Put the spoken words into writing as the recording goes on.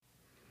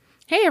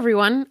Hey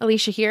everyone,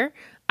 Alicia here.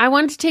 I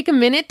wanted to take a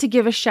minute to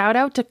give a shout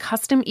out to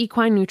Custom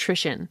Equine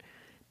Nutrition.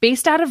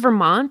 Based out of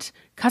Vermont,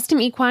 Custom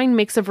Equine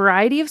makes a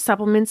variety of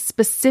supplements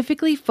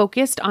specifically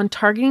focused on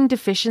targeting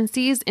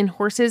deficiencies in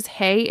horses'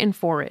 hay and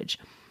forage.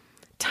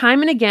 Time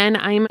and again,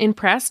 I am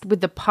impressed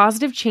with the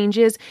positive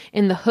changes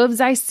in the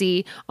hooves I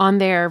see on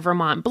their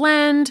Vermont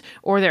blend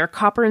or their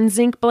copper and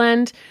zinc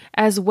blend,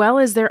 as well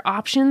as their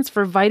options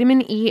for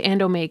vitamin E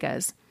and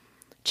omegas.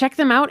 Check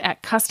them out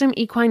at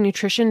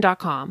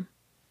customequinenutrition.com.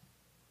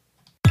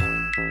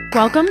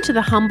 Welcome to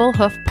the Humble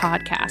Hoof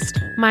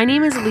Podcast. My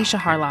name is Alicia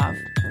Harlov.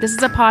 This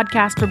is a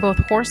podcast for both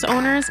horse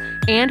owners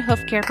and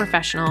hoof care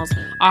professionals,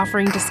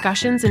 offering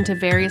discussions into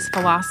various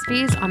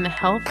philosophies on the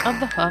health of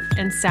the hoof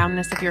and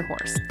soundness of your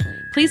horse.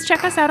 Please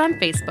check us out on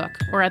Facebook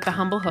or at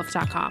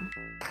thehumblehoof.com.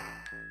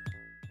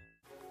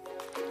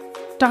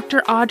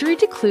 Dr. Audrey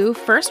DeClue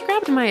first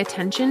grabbed my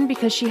attention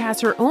because she has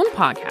her own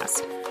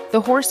podcast,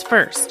 The Horse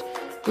First,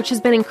 which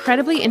has been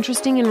incredibly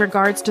interesting in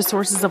regards to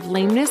sources of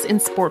lameness in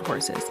sport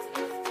horses.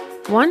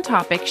 One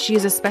topic she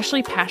is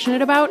especially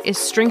passionate about is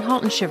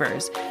Stringhalt and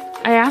Shivers.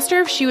 I asked her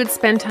if she would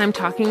spend time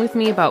talking with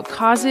me about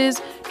causes,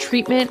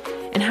 treatment,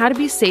 and how to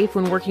be safe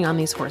when working on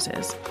these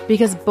horses,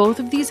 because both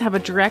of these have a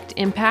direct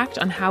impact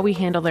on how we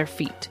handle their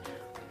feet.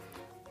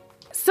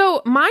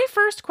 So my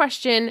first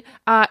question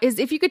is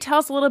if you could tell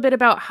us a little bit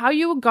about how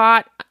you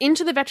got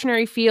into the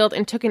veterinary field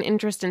and took an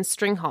interest in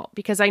Stringhalt,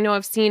 because I know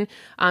I've seen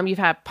you've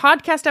had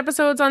podcast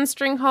episodes on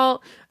Stringhalt.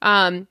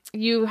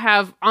 You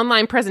have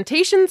online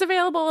presentations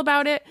available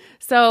about it.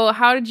 So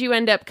how did you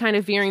end up kind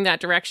of veering that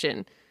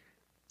direction?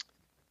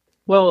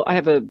 Well, I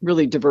have a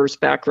really diverse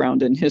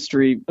background and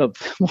history of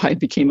why I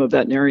became a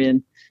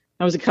veterinarian.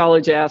 I was a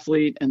college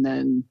athlete, and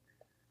then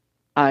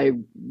I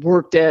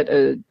worked at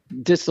a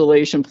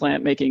distillation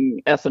plant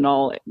making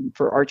ethanol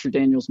for Archer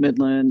Daniels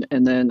Midland,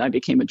 and then I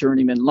became a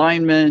journeyman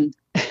lineman,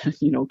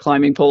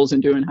 climbing poles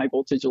and doing high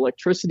voltage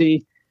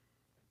electricity.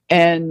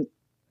 And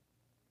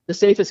the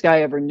safest guy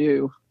I ever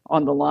knew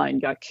on the line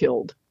got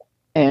killed.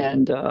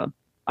 And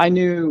I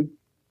knew,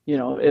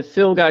 if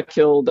Phil got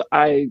killed,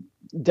 I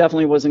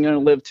definitely wasn't going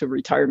to live to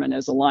retirement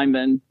as a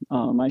lineman.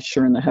 I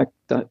sure in the heck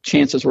the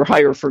chances were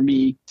higher for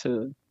me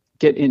to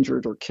get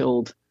injured or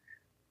killed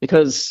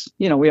because,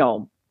 we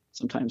all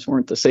sometimes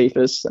weren't the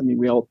safest. I mean,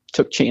 we all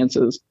took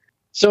chances.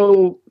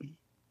 So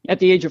at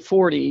the age of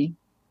 40,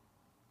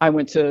 I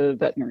went to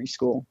veterinary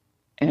school.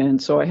 And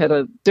so I had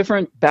a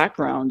different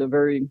background,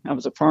 I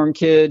was a farm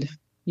kid,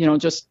 I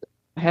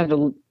had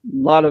a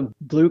lot of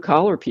blue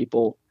collar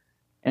people.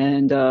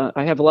 And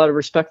I have a lot of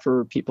respect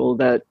for people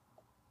that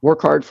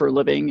work hard for a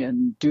living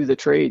and do the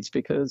trades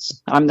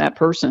because I'm that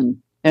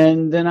person.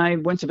 And then I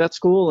went to vet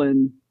school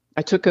and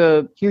I took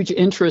a huge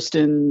interest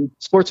in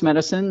sports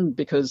medicine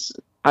because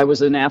I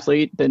was an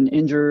athlete, been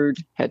injured,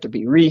 had to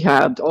be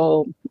rehabbed,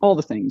 all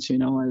the things,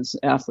 as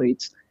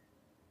athletes.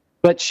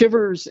 But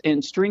Shivers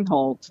and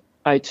Stringhalt,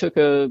 I took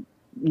a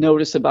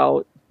notice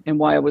about, and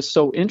why I was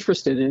so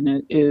interested in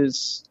it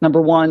is,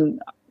 number one,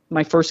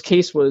 my first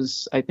case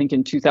was, I think,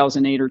 in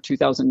 2008 or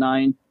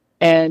 2009.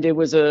 And it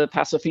was a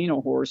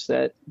Pasofino horse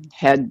that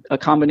had a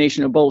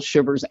combination of both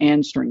Shivers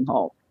and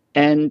Stringhalt.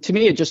 And to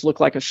me, it just looked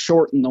like a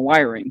short in the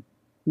wiring.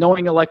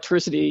 Knowing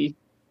electricity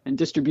and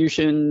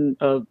distribution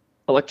of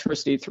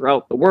electricity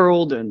throughout the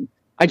world, and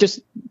I just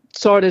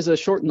saw it as a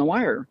short in the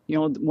wire.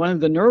 One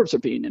of the nerves are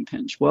being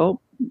impinged. Well,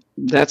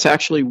 that's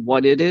actually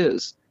what it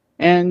is.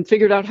 And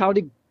figured out how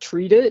to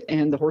treat it,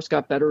 and the horse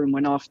got better and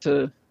went off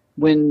to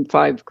win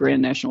 5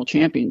 Grand National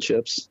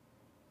Championships.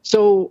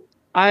 So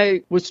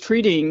I was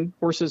treating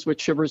horses with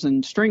Shivers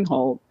and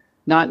Stringhalt,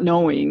 not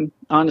knowing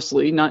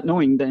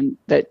then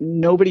that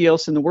nobody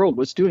else in the world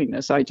was doing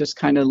this. I just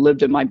kind of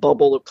lived in my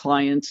bubble of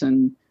clients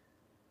and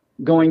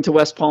going to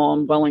West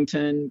Palm,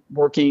 Wellington,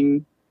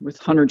 working with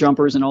hunter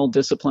jumpers in all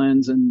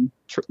disciplines and,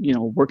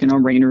 working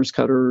on reiners,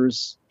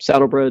 cutters,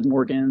 saddlebred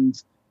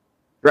Morgans,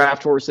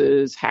 draft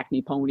horses,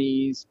 hackney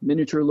ponies,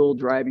 miniature little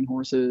driving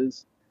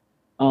horses,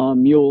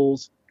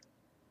 mules.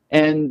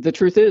 And the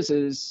truth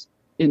is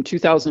in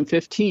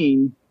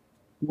 2015,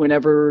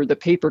 whenever the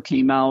paper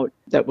came out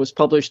that was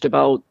published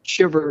about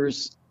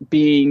Shivers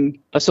being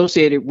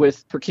associated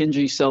with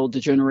Purkinje cell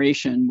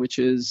degeneration, which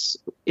is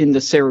in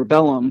the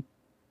cerebellum,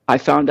 I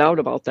found out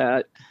about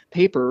that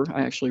paper.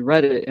 I actually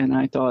read it and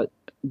I thought,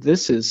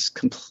 this is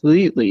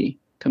completely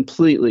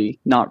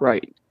not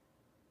right.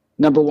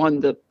 Number one,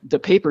 the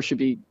paper should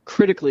be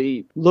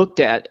critically looked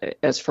at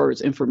as far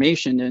as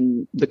information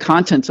and the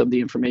contents of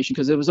the information,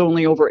 because it was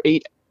only over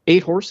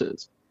eight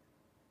horses.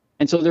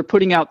 And so they're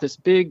putting out this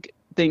big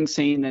thing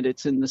saying that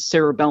it's in the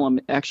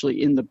cerebellum,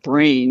 actually in the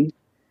brain,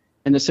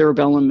 and the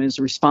cerebellum is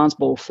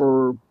responsible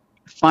for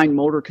fine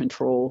motor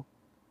control,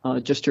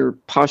 just your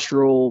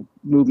postural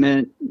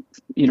movement.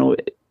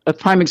 A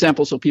prime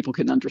example so people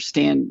can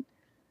understand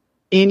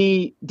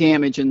any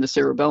damage in the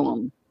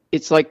cerebellum.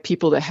 It's like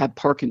people that have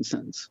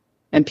Parkinson's,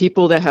 and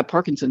people that have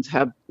Parkinson's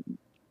have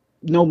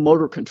no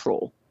motor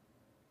control.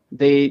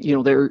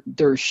 They're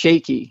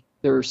shaky.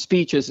 Their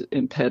speech is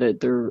impeded.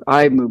 Their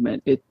eye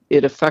movement.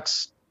 It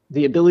affects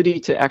the ability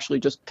to actually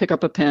just pick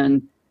up a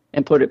pen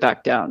and put it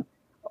back down.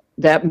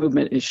 That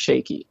movement is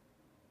shaky.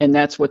 And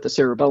that's what the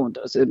cerebellum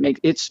does.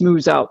 It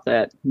smooths out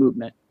that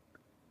movement.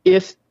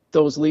 If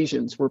those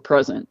lesions were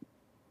present,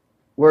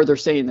 where they're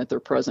saying that they're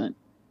present,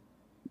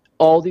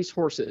 all these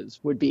horses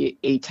would be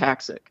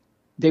ataxic.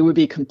 They would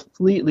be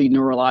completely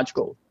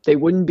neurological. They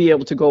wouldn't be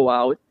able to go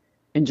out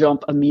and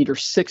jump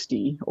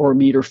 1.60 m or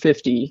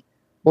 1.50 m,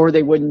 or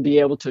they wouldn't be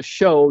able to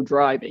show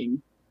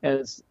driving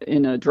as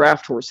in a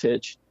draft horse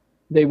hitch.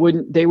 They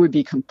would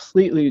be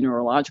completely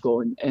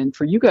neurological. And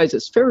for you guys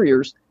as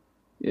farriers,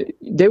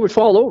 they would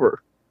fall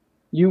over.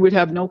 You would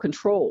have no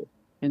control.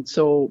 And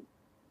so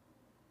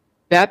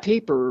that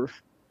paper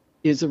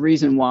is the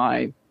reason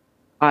why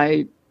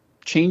I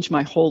changed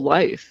my whole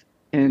life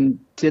and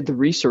did the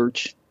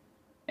research.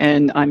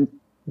 And I'm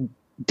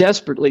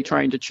desperately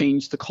trying to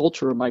change the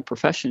culture of my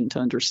profession to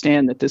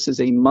understand that this is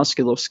a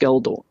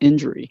musculoskeletal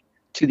injury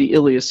to the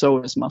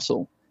iliopsoas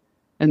muscle,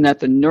 and that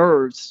the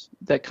nerves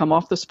that come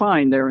off the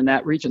spine there in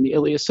that region, the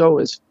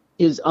iliopsoas,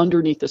 is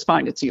underneath the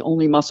spine. It's the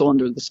only muscle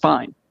under the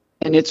spine.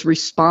 And it's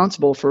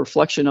responsible for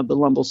flexion of the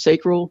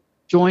lumbosacral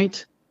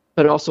joint,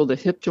 but also the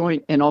hip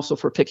joint, and also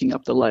for picking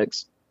up the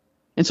legs.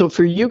 And so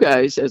for you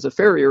guys as a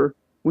farrier,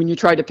 when you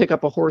try to pick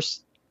up a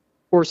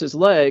horse's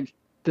leg,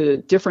 the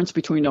difference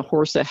between a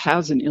horse that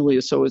has an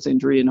iliopsoas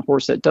injury and a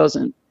horse that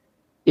doesn't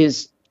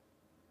is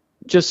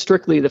just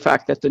strictly the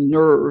fact that the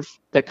nerve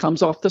that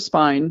comes off the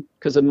spine,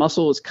 because the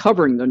muscle is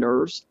covering the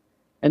nerves,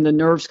 and the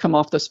nerves come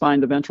off the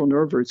spine, the ventral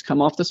nerve roots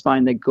come off the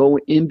spine, they go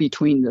in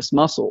between this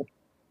muscle.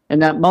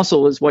 And that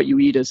muscle is what you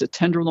eat as a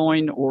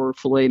tenderloin or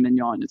filet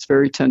mignon. It's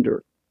very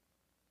tender.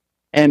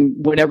 And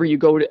whenever you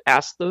go to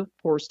ask the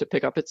horse to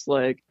pick up its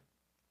leg,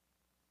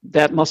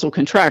 that muscle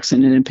contracts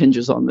and it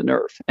impinges on the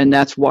nerve. And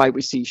that's why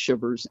we see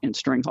Shivers and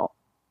Stringhalt.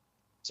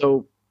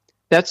 So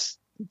that's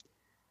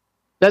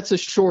a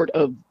short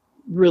of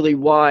really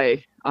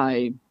why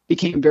I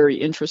became very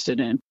interested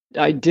in.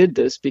 I did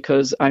this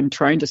because I'm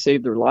trying to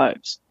save their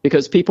lives,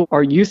 because people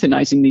are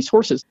euthanizing these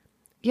horses.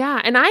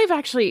 Yeah. And I've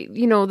actually,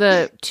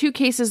 the 2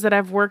 cases that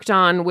I've worked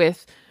on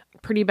with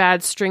pretty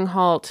bad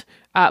Stringhalt,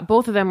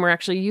 both of them were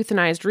actually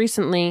euthanized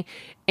recently,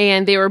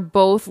 and they were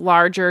both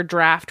larger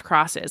draft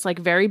crosses, like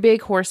very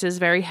big horses,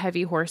 very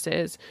heavy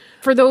horses.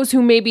 For those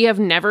who maybe have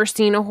never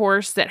seen a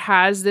horse that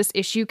has this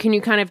issue, can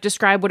you kind of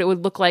describe what it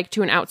would look like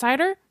to an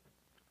outsider?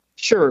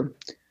 Sure.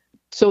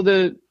 So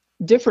the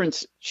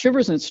difference,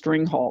 Shivers and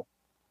Stringhalt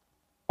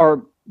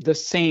are the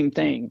same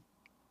thing.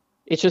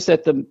 It's just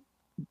that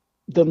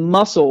the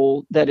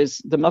muscle that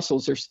is the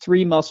muscles, there's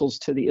 3 muscles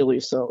to the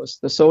iliopsoas.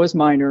 The psoas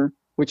minor,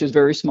 which is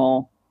very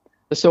small,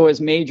 the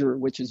psoas major,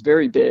 which is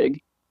very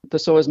big. The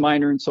psoas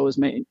minor and psoas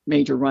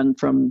major run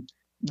from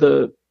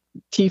the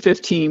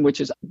T15, which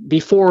is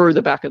before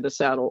the back of the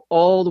saddle,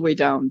 all the way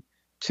down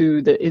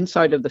to the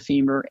inside of the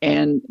femur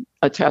and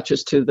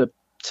attaches to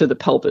the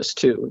pelvis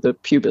too, the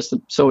pubis, the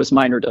psoas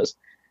minor does.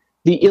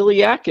 The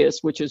iliacus,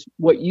 which is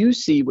what you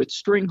see with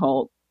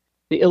Stringhalt,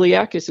 the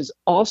iliacus is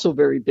also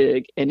very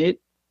big, and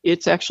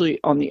it's actually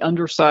on the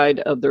underside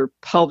of their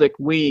pelvic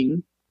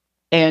wing,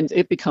 and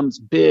it becomes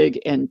big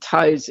and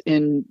ties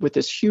in with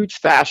this huge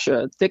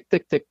fascia, thick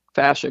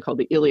fascia called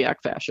the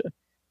iliac fascia.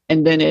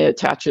 And then it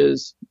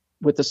attaches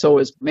with the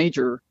psoas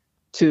major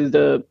to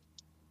the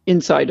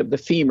inside of the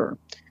femur.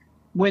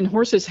 When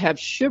horses have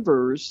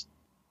Shivers,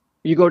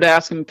 you go to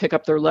ask them to pick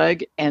up their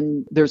leg,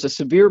 and there's a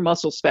severe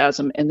muscle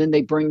spasm, and then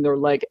they bring their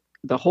leg,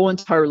 the whole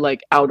entire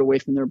leg, out away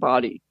from their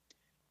body.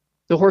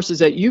 The horses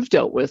that you've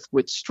dealt with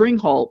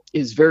Stringhalt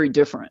is very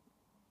different,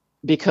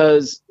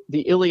 because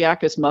the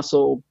iliacus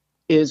muscle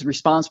is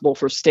responsible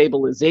for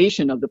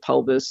stabilization of the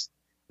pelvis,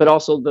 but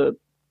also the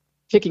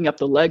picking up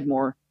the leg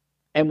more.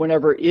 And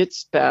whenever it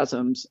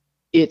spasms,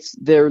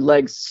 their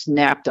legs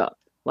snapped up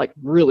like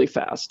really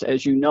fast,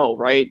 as you know,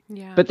 right?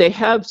 Yeah. But they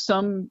have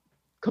some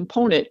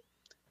component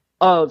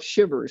of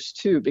Shivers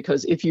too,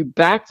 because if you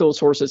back those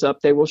horses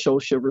up, they will show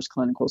Shivers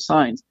clinical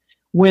signs.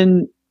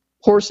 When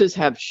horses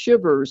have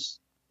Shivers,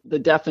 the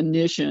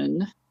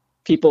definition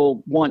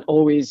people want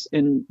always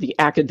in the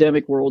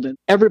academic world, and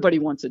everybody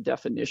wants a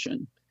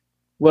definition.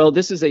 Well,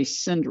 this is a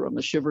syndrome,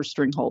 a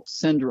Shivers-Stringhalt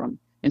syndrome.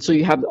 And so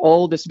you have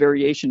all this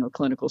variation of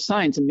clinical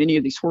signs. And many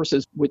of these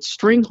horses with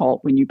Stringhalt,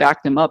 when you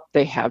back them up,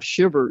 they have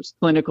Shivers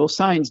clinical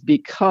signs,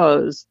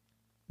 because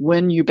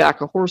when you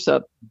back a horse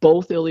up,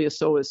 both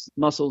iliopsoas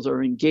muscles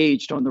are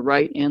engaged on the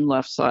right and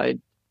left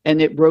side,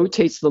 and it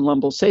rotates the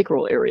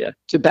lumbosacral area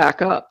to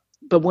back up.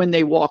 But when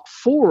they walk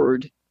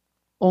forward,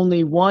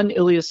 only one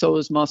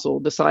iliopsoas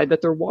muscle decide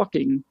that they're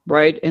walking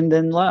right and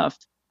then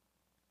left.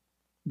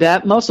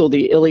 That muscle,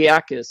 the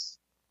iliacus,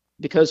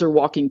 because they're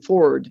walking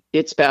forward,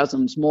 it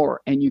spasms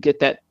more, and you get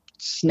that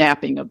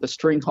snapping of the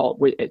Stringhalt.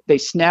 They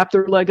snap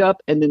their leg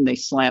up and then they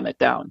slam it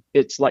down.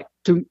 It's like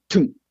toom,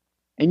 toom.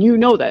 And you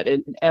know that.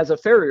 And as a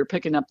farrier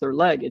picking up their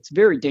leg, it's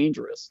very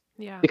dangerous,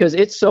 because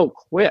it's so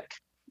quick.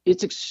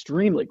 It's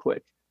extremely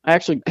quick. I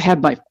actually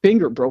had my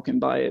finger broken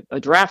by a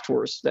draft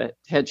horse that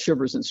had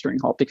Shivers and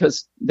Stringhalt,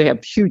 because they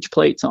have huge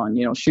plates on,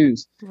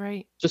 shoes,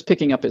 right? Just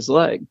picking up his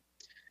leg.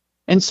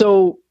 And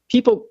so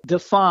people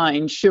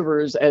define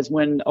shivers as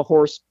when a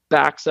horse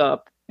backs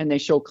up and they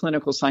show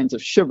clinical signs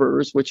of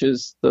shivers, which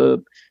is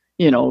the,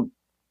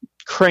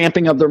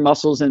 cramping of their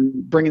muscles and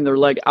bringing their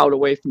leg out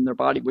away from their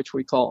body, which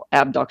we call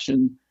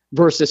abduction,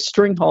 versus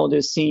Stringhalt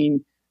is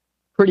seen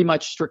pretty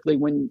much strictly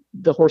when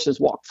the horses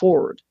walk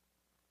forward.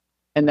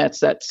 And that's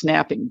that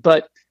snapping.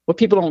 But what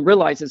people don't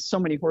realize is so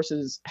many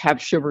horses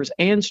have shivers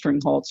and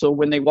Stringhalt. So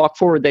when they walk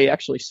forward, they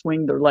actually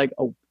swing their leg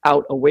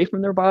out away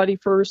from their body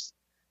first.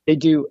 They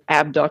do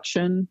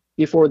abduction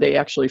before they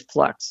actually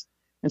flex.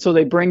 And so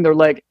they bring their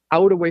leg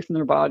out away from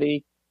their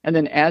body. And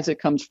then as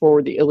it comes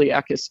forward, the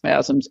iliacus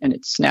spasms and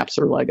it snaps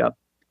their leg up.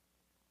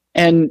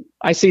 And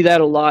I see that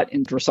a lot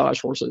in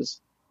dressage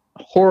horses.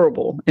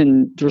 Horrible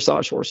in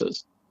dressage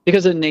horses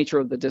because of the nature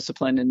of the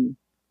discipline. And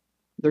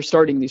they're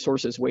starting these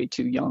horses way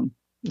too young.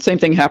 The same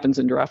thing happens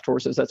in draft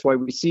horses. That's why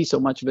we see so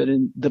much of it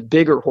in the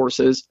bigger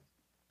horses.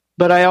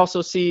 But I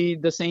also see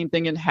the same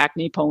thing in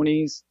hackney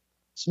ponies,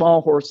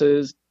 small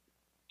horses,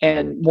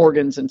 and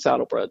Morgans and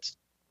saddlebreds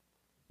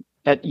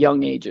at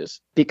young ages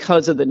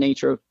because of the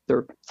nature of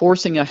they're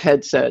forcing a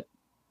headset,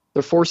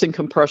 they're forcing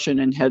compression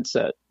in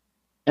headset,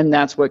 and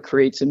that's what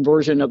creates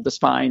inversion of the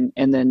spine.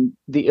 And then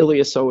the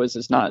iliopsoas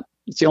is not,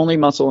 it's the only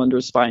muscle under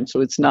the spine, so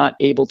it's not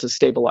able to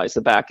stabilize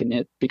the back and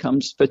it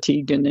becomes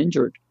fatigued and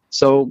injured.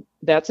 So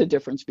that's a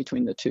difference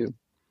between the two.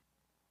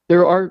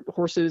 There are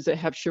horses that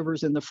have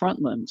shivers in the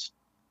front limbs,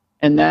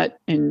 and I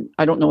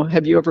don't know,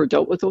 have you ever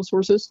dealt with those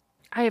horses?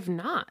 I have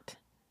not.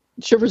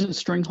 Shivers and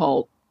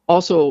Stringhalt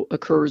also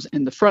occurs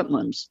in the front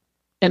limbs.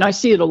 And I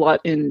see it a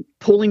lot in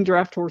pulling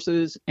draft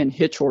horses and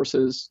hitch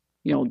horses,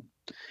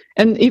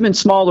 and even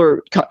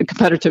smaller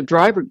competitive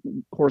driver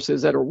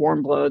horses that are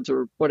warm bloods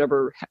or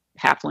whatever,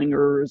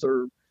 halflingers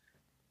or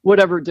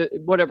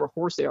whatever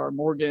horse they are,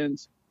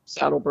 Morgans,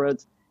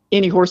 saddlebreds,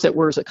 any horse that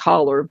wears a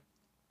collar.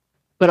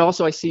 But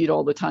also I see it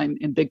all the time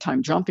in big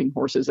time jumping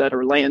horses that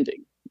are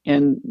landing.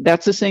 And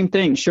that's the same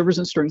thing. Shivers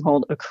and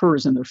Stringhalt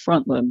occurs in their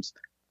front limbs,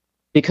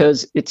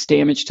 because it's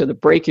damage to the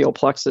brachial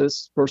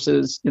plexus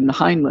versus in the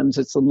hind limbs,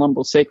 it's the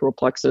lumbosacral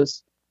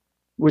plexus,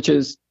 which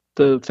is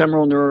the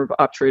femoral nerve,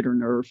 obturator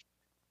nerve,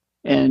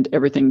 and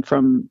everything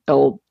from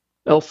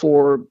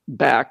L4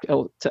 back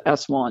to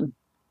S1.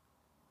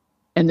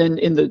 And then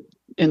in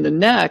the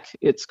neck,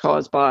 it's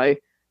caused by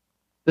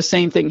the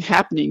same thing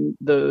happening,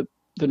 the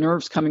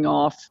nerves coming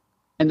off,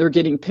 and they're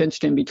getting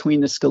pinched in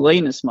between the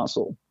scalenus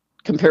muscle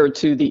compared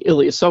to the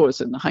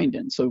iliopsoas in the hind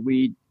end. So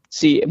we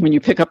see when you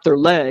pick up their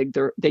leg,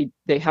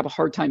 they have a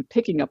hard time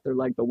picking up their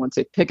leg, but once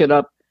they pick it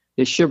up,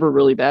 they shiver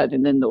really bad,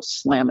 and then they'll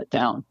slam it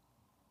down.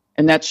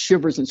 And that's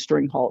Shivers and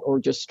Stringhalt, or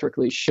just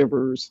strictly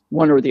Shivers,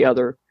 one or the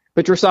other.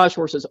 But dressage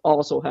horses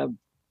also have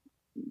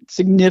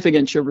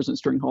significant Shivers and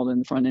Stringhalt in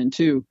the front end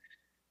too,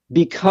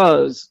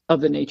 because of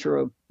the nature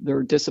of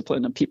their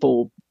discipline of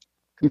people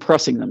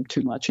compressing them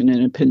too much and it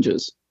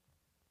impinges.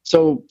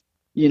 So,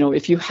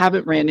 if you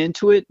haven't ran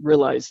into it,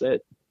 realize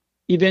that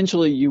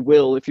eventually you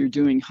will if you're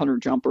doing hunter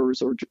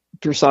jumpers or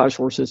dressage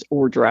horses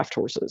or draft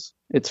horses.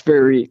 It's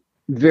very,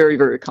 very,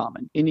 very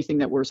common. Anything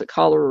that wears a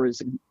collar or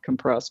is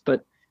compressed.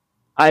 But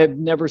I have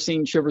never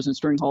seen Shivers and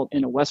Stringhalt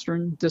in a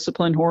Western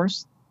discipline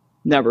horse.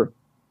 Never.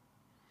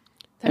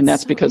 And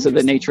that's so because of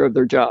the nature of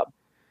their job.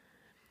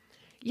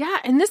 Yeah.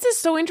 And this is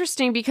so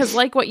interesting because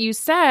like what you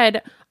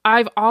said,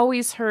 I've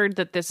always heard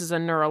that this is a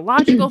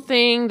neurological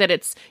thing, that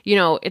it's,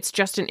 it's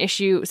just an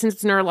issue. Since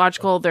it's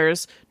neurological,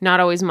 there's not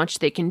always much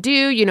they can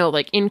do,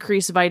 like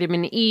increase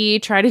vitamin E,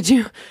 try to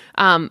do,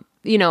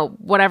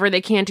 whatever they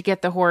can to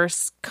get the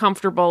horse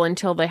comfortable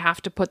until they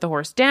have to put the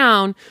horse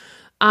down.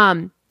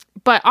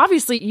 But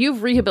obviously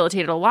you've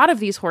rehabilitated a lot of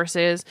these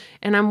horses,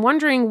 and I'm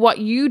wondering what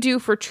you do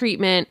for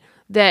treatment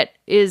that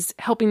is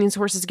helping these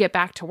horses get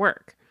back to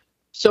work.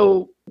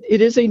 So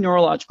it is a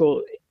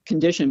neurological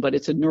condition, but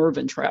it's a nerve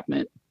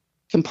entrapment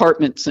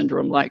compartment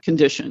syndrome-like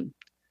condition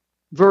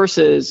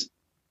versus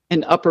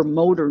an upper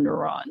motor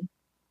neuron,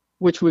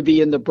 which would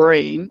be in the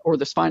brain or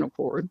the spinal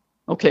cord.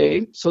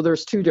 Okay, so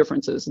there's two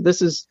differences.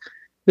 This is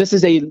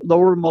a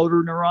lower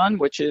motor neuron,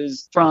 which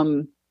is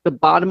from the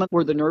bottom of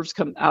where the nerves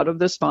come out of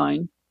the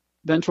spine,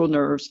 ventral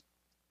nerves.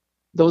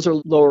 Those are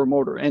lower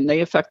motor, and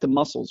they affect the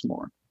muscles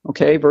more.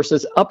 Okay,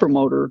 versus upper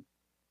motor,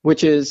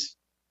 which is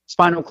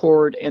spinal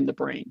cord and the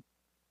brain,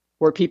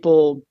 where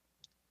people,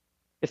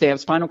 if they have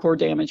spinal cord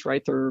damage,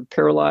 right, they're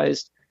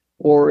paralyzed,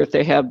 or if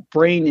they have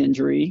brain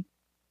injury,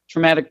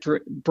 traumatic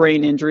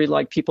brain injury,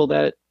 like people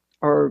that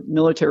are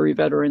military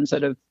veterans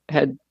that have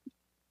had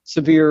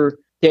severe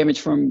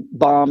damage from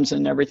bombs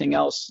and everything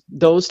else,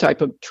 those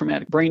type of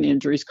traumatic brain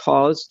injuries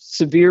cause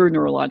severe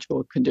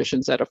neurological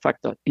conditions that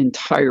affect the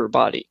entire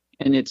body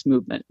and its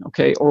movement,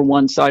 okay, or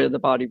one side of the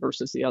body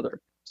versus the other.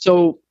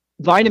 So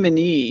vitamin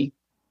E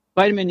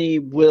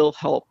will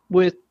help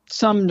with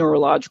some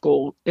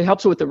neurological, it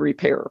helps with the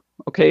repair,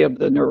 okay, of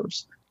the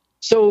nerves.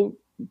 So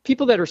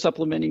people that are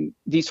supplementing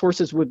these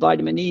horses with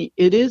vitamin E,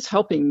 it is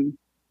helping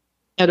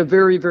at a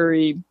very,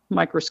 very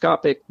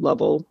microscopic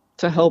level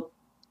to help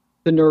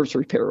the nerves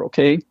repair,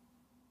 okay?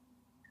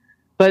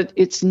 But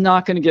it's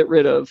not going to get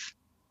rid of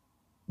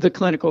the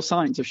clinical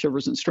signs of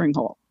Shivers and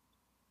Stringhalt,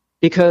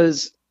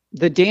 because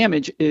the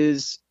damage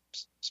is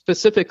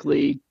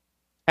specifically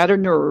at a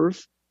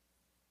nerve.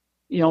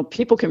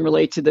 People can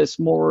relate to this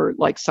more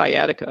like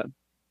sciatica.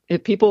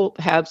 If people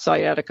have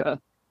sciatica,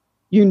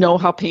 you know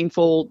how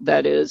painful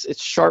that is.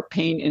 It's sharp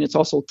pain, and it's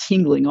also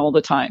tingling all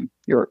the time.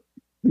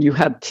 You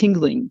have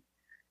tingling.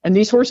 And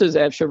these horses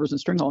that have Shivers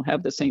and Stringhalt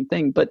have the same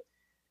thing. But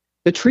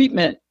the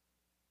treatment,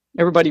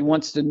 everybody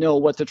wants to know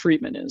what the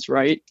treatment is,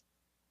 right?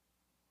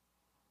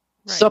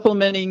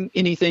 Supplementing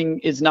anything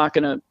is not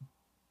going to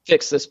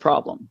fix this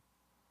problem.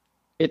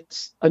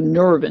 It's a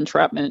nerve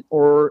entrapment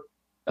or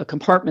a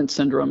compartment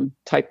syndrome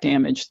type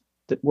damage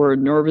where a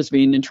nerve is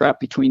being entrapped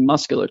between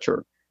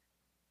musculature.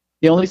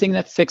 The only thing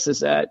that fixes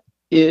that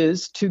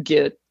is to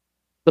get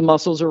the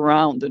muscles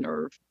around the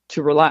nerve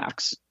to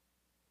relax.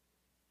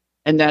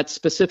 And that's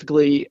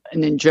specifically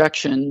an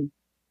injection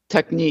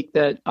technique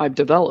that I've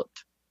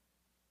developed.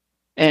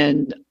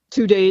 And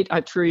to date,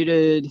 I've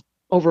treated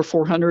over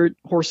 400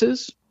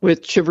 horses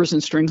with Shivers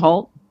and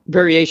Stringhalt,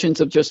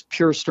 variations of just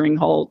pure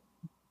Stringhalt.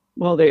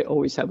 Well, they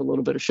always have a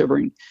little bit of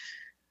shivering.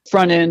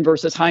 Front end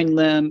versus hind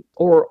limb,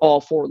 or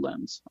all four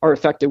limbs are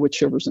affected with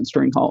Shivers and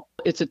Stringhalt.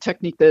 It's a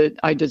technique that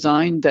I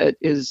designed that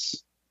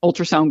is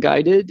ultrasound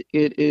guided.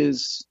 It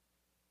is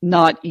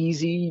not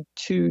easy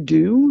to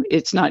do.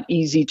 It's not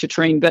easy to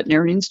train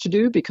veterinarians to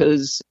do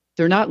because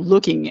they're not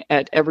looking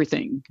at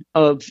everything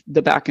of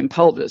the back and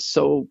pelvis.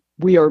 So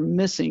we are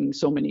missing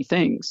so many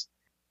things.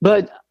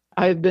 But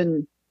I've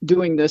been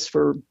doing this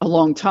for a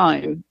long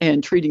time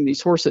and treating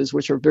these horses,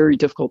 which are very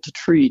difficult to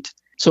treat.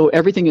 So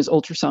everything is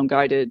ultrasound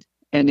guided,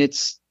 and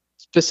it's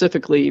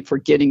specifically for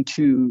getting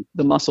to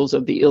the muscles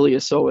of the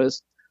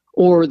iliopsoas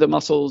or the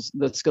muscles,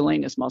 the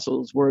scalenus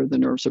muscles, where the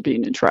nerves are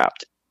being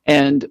entrapped.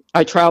 And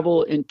I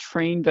travel and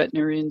train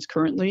veterinarians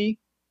currently,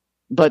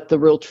 but the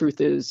real truth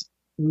is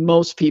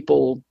most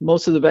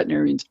of the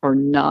veterinarians are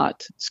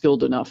not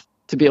skilled enough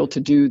to be able to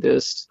do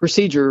this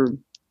procedure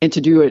and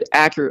to do it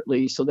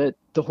accurately so that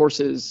the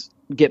horses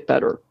get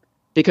better,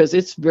 because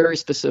it's very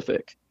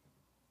specific.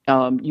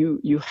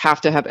 You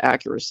have to have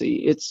accuracy.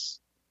 It's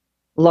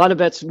a lot of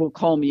vets will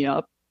call me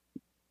up,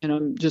 and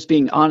I'm just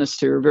being honest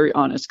here, very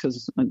honest,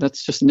 because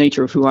that's just the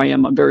nature of who I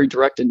am. I'm very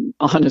direct and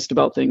honest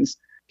about things.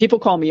 People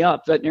call me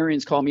up,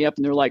 veterinarians call me up,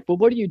 and they're like, well,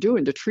 what are you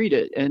doing to treat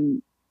it?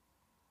 And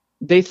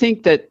they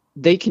think that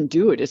they can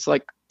do it. It's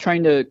like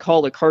trying to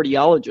call a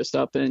cardiologist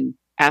up and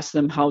ask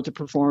them how to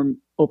perform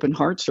open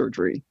heart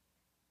surgery.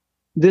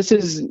 This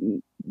is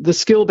the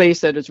skill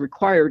base that is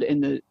required,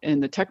 and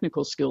the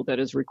technical skill that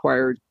is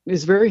required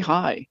is very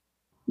high.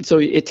 So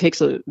it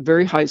takes a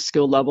very high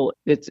skill level.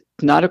 It's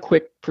not a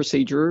quick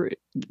procedure.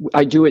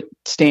 I do it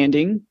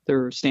standing.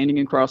 They're standing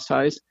in cross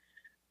ties.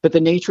 But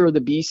the nature of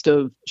the beast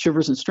of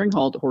Shivers and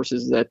Stringhalt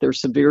horses is that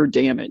there's severe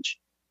damage,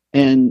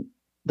 and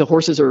the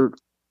horses are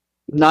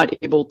not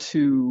able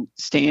to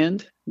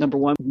stand. Number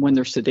one, when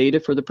they're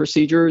sedated for the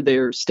procedure,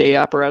 their stay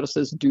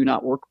apparatuses do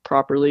not work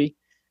properly.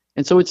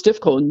 And so it's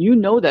difficult. And you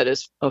know that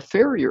as a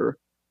farrier,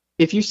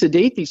 if you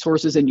sedate these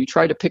horses and you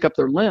try to pick up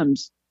their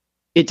limbs,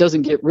 it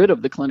doesn't get rid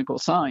of the clinical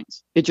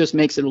signs. It just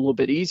makes it a little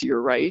bit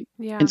easier, right?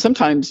 Yeah. And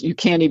sometimes you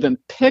can't even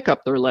pick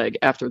up their leg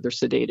after they're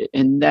sedated.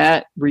 And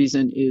that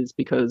reason is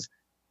because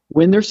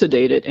when they're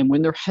sedated and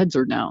when their heads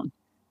are down,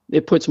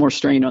 it puts more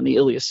strain on the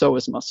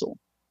iliopsoas muscle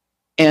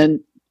and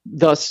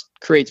thus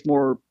creates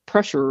more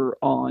pressure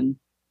on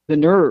the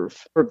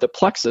nerve or the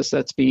plexus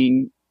that's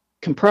being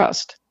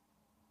compressed.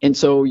 And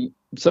so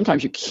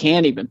sometimes you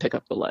can't even pick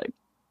up the leg.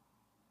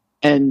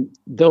 And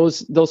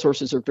those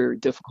horses are very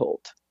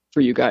difficult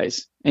for you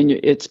guys. And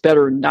it's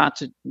better not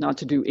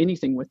to do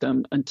anything with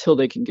them until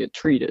they can get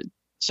treated.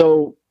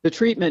 So the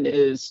treatment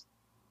is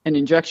an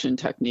injection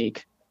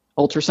technique,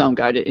 ultrasound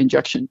guided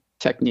injection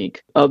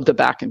technique of the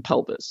back and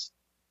pelvis.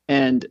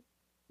 And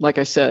like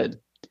I said,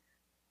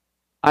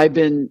 I've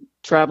been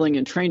traveling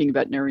and training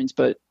veterinarians,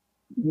 but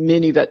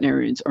many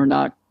veterinarians are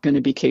not going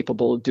to be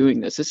capable of doing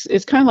this.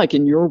 It's kind of like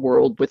in your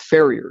world with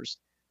farriers.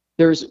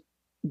 There's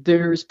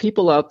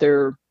people out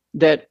there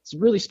that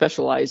really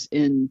specialize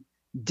in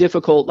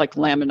difficult, like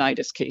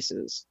laminitis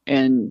cases,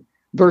 and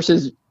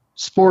versus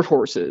sport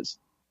horses.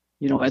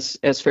 You know,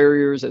 as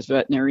farriers, as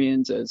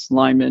veterinarians, as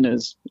linemen,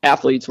 as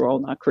athletes, we're all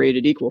not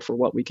created equal for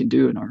what we can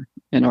do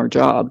in our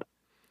job.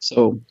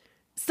 So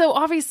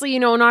obviously,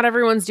 not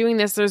everyone's doing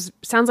this.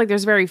 Sounds like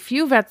there's very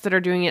few vets that are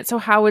doing it. So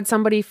how would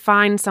somebody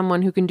find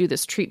someone who can do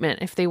this treatment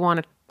if they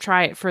want to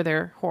try it for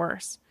their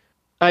horse?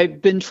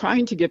 I've been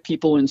trying to get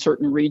people in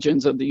certain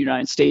regions of the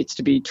United States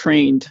to be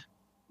trained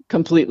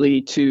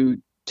completely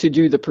to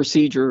do the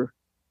procedure.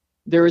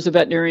 There is a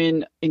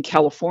veterinarian in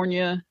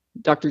California,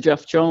 Dr.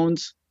 Jeff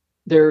Jones.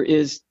 There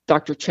is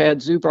Dr. Chad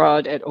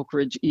Zubrod at Oak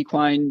Ridge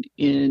Equine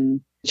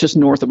in just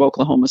north of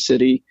Oklahoma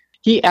City.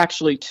 He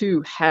actually,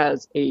 too,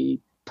 has a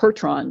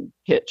Pertron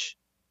hitch,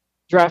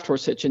 draft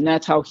horse hitch. And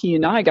that's how he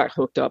and I got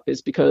hooked up,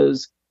 is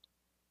because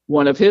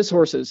one of his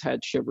horses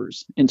had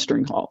Shivers in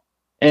Stringhalt.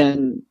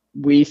 And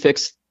we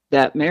fixed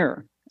that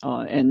mare.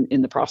 And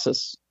in the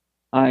process,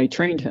 I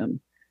trained him.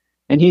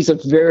 And he's a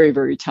very,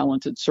 very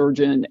talented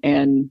surgeon.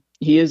 And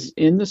he is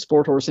in the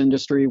sport horse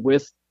industry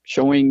with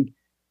showing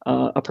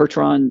a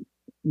Percheron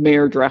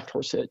mare draft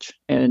horse hitch.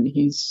 And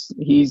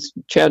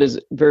Chad is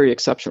very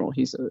exceptional.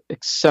 He's an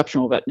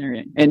exceptional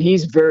veterinarian, and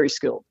he's very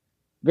skilled,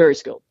 very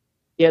skilled.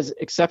 He has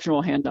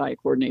exceptional hand-eye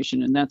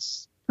coordination, and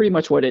that's pretty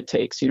much what it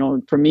takes. You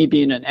know, for me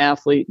being an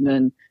athlete and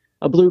then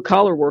a blue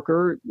collar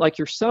worker like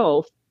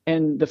yourself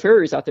and the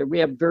farriers out there, we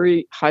have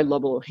very high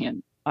level of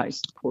hand-eye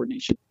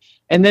coordination.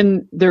 And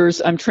then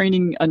I'm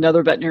training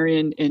another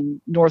veterinarian in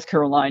North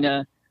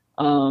Carolina,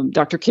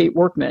 Dr. Kate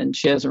Workman.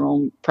 She has her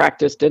own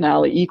practice,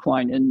 Denali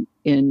Equine,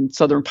 in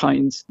Southern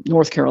Pines,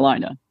 North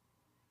Carolina.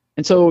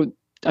 And so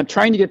I'm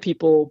trying to get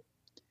people.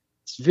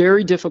 It's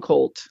very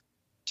difficult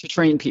to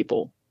train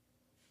people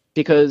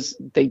because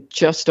they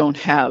just don't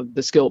have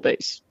the skill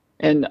base.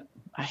 And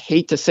I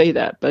hate to say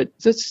that, but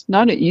it's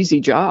not an easy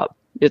job.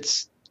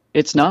 It's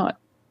not.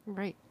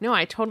 Right. No,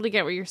 I totally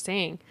get what you're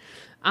saying.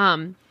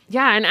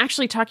 Yeah. And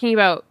actually talking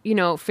about,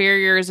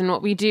 farriers and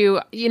what we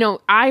do,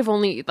 I've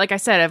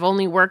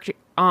only worked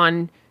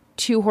on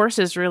 2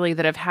 horses really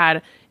that have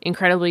had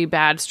incredibly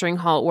bad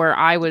Stringhalt, where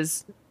I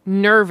was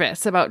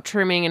nervous about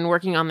trimming and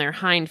working on their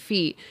hind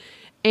feet.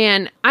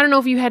 And I don't know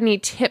if you had any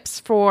tips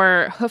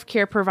for hoof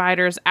care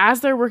providers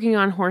as they're working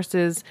on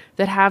horses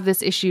that have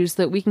this issue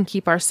so that we can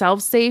keep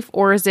ourselves safe,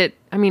 or is it,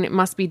 it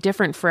must be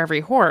different for every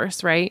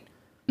horse, right?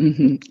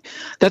 Mm-hmm.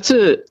 That's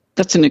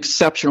an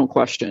exceptional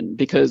question,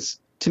 because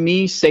to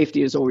me,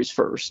 safety is always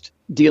first,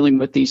 dealing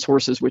with these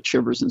horses with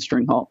Shivers and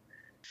Stringhalt.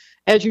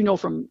 As you know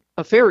from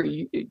a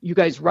farrier, you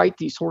guys write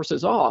these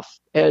horses off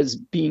as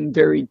being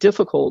very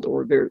difficult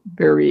or very,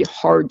 very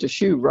hard to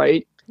shoe,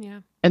 right? Yeah.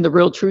 And the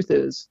real truth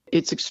is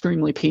it's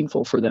extremely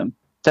painful for them.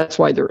 That's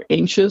why they're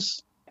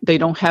anxious. They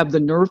don't have the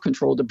nerve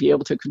control to be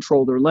able to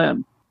control their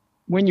limb.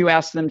 When you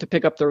ask them to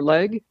pick up their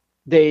leg,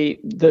 the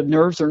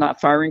nerves are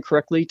not firing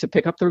correctly to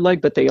pick up their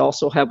leg, but they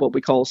also have what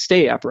we call a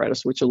stay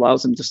apparatus, which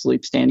allows them to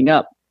sleep standing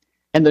up.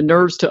 And the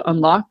nerves to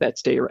unlock that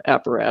stay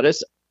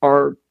apparatus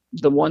are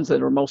the ones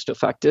that are most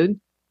affected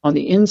on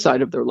the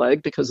inside of their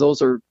leg, because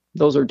those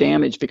are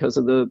damaged because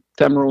of the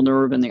femoral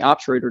nerve and the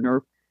obturator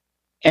nerve.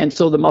 And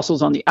so the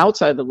muscles on the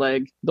outside of the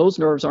leg, those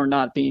nerves are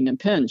not being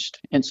impinged.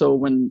 And so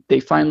when they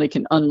finally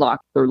can unlock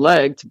their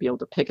leg to be able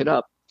to pick it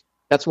up,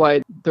 that's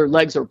why their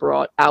legs are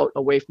brought out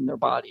away from their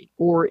body.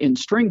 Or in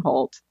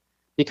Stringhalt,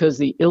 because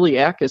the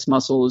iliacus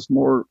muscle is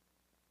more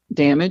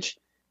damaged,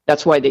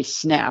 that's why they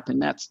snap,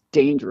 and that's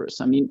dangerous.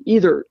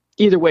 Either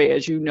way,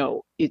 as you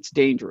know, it's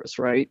dangerous,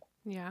 right?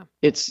 Yeah.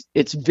 It's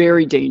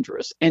very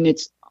dangerous, and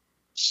it's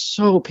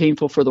so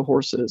painful for the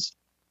horses.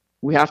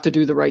 We have to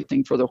do the right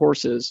thing for the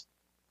horses.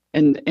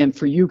 And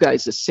for you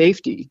guys, the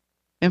safety,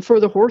 and for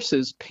the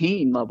horses'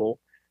 pain level,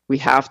 we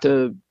have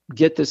to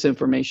get this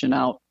information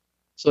out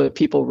so that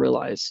people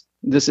realize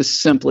this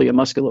is simply a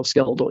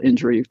musculoskeletal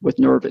injury with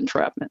nerve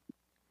entrapment.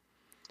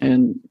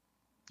 And,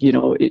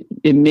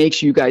 it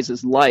makes you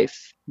guys'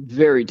 life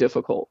very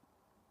difficult,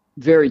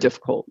 very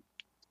difficult.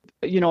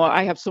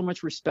 I have so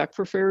much respect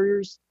for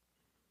farriers.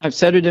 I've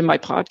said it in my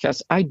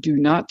podcast. I do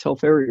not tell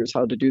farriers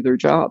how to do their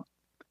job,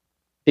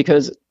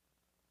 because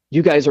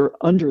you guys are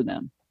under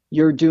them.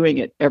 You're doing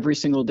it every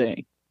single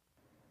day.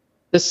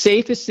 The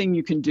safest thing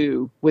you can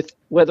do with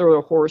whether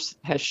a horse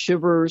has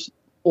Shivers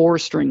or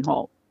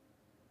Stringhalt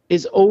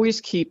is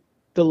always keep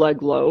the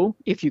leg low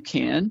if you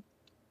can.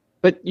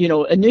 But,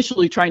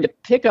 initially trying to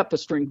pick up a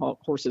Stringhalt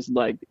horse's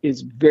leg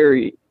is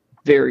very,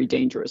 very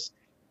dangerous.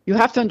 You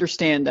have to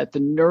understand that the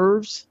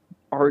nerves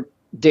are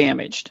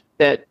damaged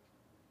that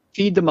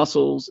feed the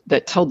muscles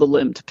that tell the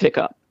limb to pick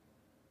up.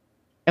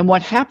 And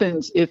what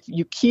happens if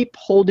you keep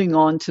holding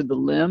on to the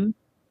limb,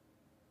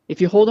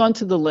 if you hold on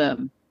to the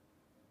limb,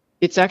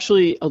 it's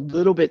actually a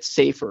little bit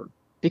safer,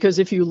 because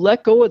if you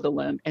let go of the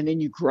limb and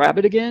then you grab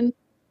it again,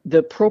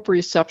 the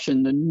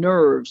proprioception, the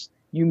nerves,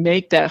 you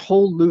make that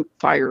whole loop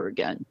fire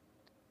again.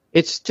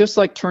 It's just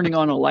like turning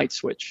on a light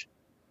switch.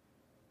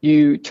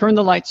 You turn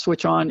the light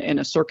switch on and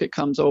a circuit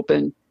comes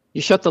open.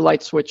 You shut the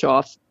light switch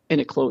off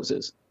and it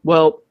closes.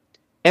 Well,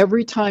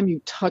 every time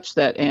you touch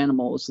that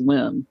animal's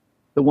limb,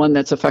 the one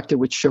that's affected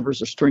with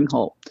Shivers or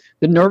Stringhalt,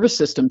 the nervous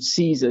system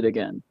sees it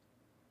again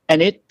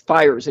and it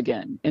fires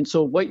again. And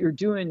so what you're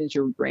doing is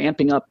you're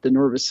ramping up the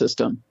nervous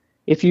system.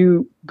 If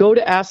you go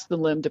to ask the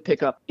limb to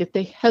pick up, if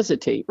they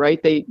hesitate,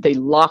 right, they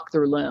lock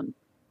their limb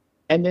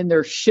and then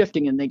they're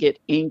shifting and they get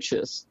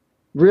anxious,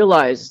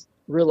 realize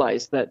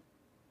that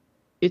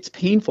it's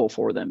painful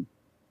for them.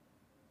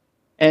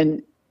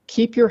 And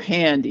keep your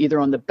hand either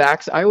on the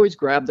back. I always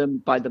grab them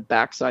by the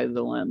back side of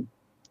the limb.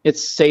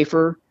 It's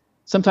safer.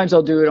 Sometimes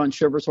I'll do it on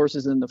Shivers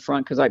horses in the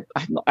front, because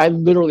I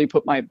literally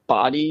put my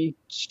body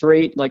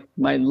straight, like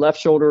my left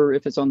shoulder,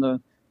 if it's on the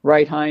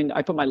right hind,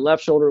 I put my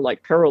left shoulder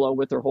like parallel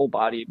with their whole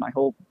body, my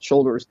whole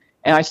shoulders,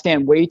 and I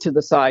stand way to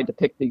the side to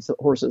pick these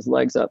horses'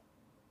 legs up.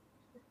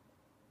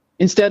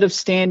 Instead of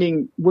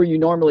standing where you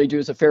normally do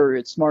as a farrier,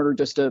 it's smarter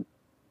just to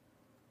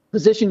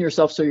position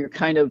yourself so you're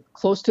kind of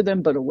close to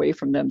them but away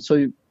from them.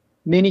 So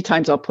many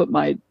times I'll put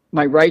my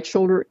right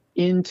shoulder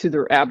into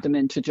their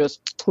abdomen to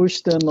just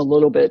push them a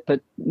little bit.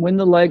 But when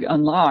the leg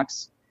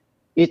unlocks,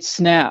 it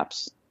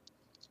snaps.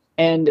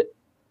 And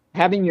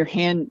having your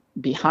hand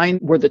behind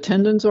where the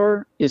tendons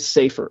are is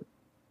safer.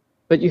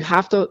 But you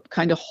have to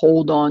kind of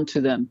hold on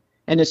to them.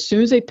 And as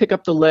soon as they pick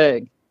up the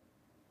leg,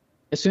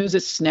 as soon as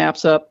it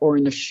snaps up, or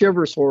in the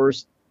Shivers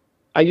horse,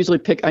 I usually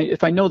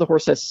if I know the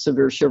horse has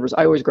severe shivers,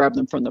 I always grab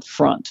them from the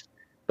front.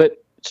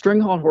 But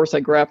Stringhalt horse, I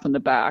grab from the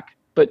back,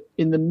 but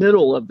in the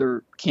middle of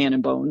their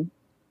cannon bone,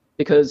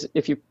 because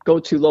if you go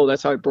too low,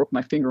 that's how I broke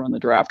my finger on the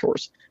draft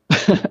horse,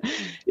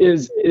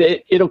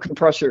 it'll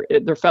compress their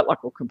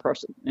fetlock will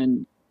compress it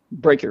and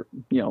break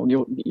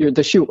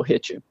the shoe will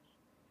hit you.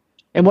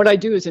 And what I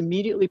do is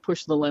immediately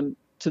push the limb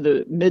to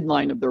the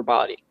midline of their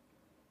body.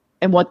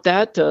 And what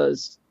that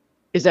does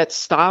is that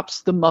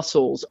stops the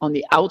muscles on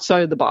the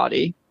outside of the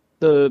body,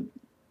 the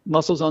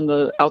muscles on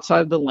the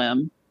outside of the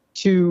limb,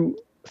 to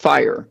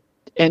fire.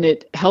 And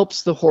it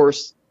helps the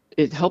horse,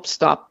 it helps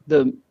stop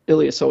the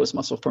iliopsoas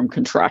muscle from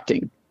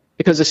contracting.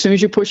 Because as soon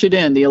as you push it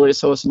in, the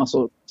iliopsoas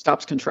muscle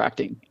stops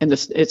contracting, and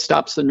it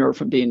stops the nerve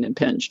from being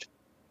impinged.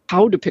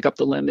 How to pick up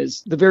the limb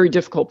is the very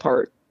difficult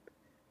part.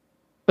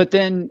 But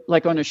then,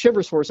 like on a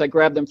Shivers horse, I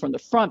grab them from the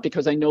front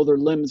because I know their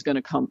limb is going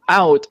to come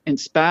out and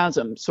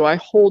spasm. So I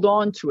hold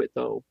on to it,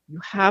 though. You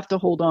have to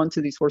hold on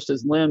to these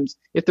horses' limbs.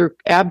 If they're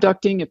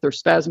abducting, if they're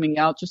spasming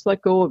out, just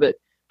let go of it.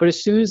 But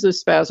as soon as the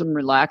spasm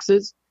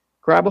relaxes,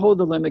 grab a hold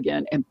of the limb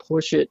again and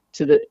push it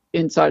to the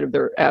inside of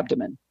their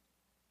abdomen.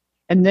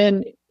 And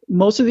then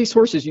most of these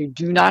horses, you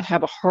do not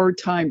have a hard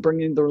time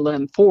bringing their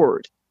limb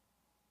forward.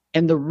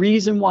 And the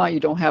reason why you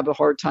don't have a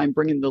hard time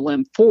bringing the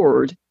limb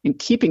forward and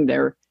keeping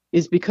there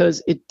is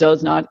because it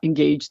does not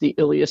engage the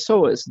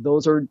iliopsoas.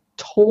 Those are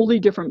totally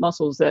different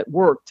muscles that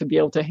work to be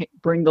able to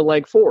bring the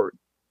leg forward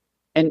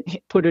and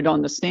put it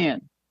on the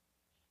stand.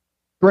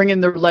 Bringing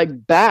their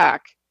leg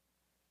back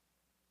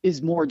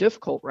is more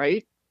difficult,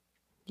 right?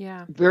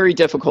 Yeah. Very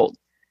difficult.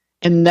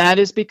 And that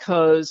is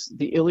because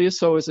the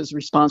iliopsoas is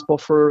responsible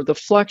for the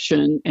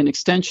flexion and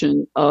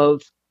extension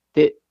of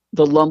the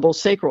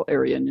lumbosacral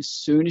area. And as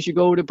soon as you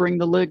go to bring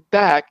the leg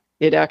back,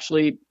 it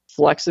actually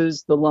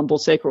flexes the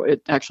lumbosacral.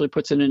 It actually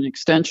puts in an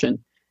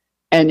extension,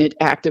 and it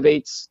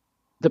activates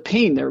the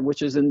pain there,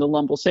 which is in the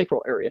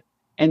lumbosacral area.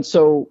 And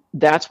so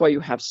that's why you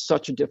have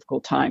such a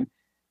difficult time.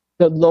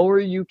 The lower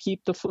you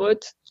keep the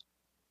foot,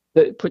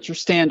 put your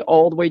stand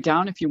all the way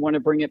down if you want to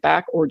bring it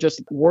back, or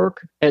just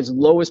work as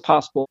low as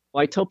possible.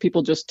 I tell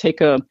people just take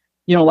like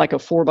a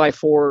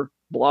 4x4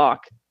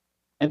 block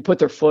and put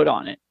their foot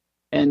on it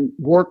and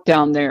work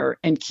down there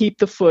and keep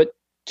the foot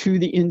to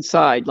the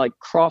inside, like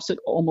cross it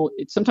almost.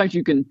 Sometimes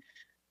you can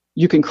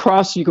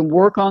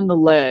work on the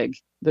leg,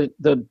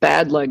 the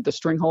bad leg, the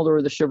Stringhalt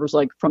or the Shivers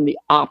leg, from the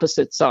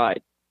opposite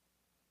side.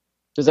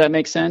 Does that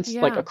make sense?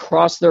 Yeah. Like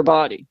across their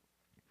body.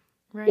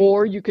 Right.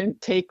 Or you can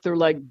take their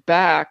leg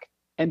back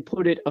and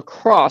put it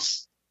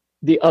across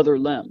the other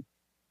limb,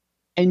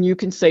 and you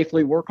can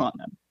safely work on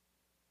them.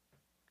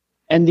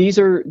 And these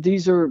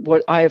are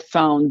what I have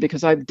found,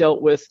 because I've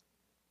dealt with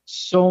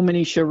so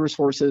many Shivers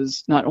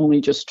horses, not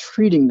only just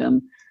treating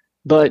them,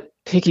 but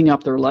picking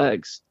up their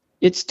legs.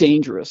 It's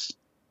dangerous.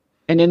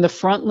 And in the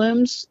front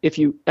limbs, if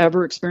you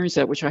ever experience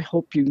that, which I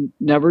hope you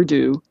never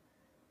do,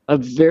 a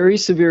very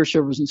severe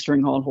Shivers and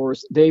Stringhalt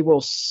horse, they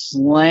will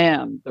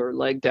slam their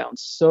leg down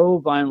so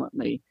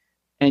violently,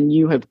 and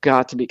you have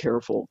got to be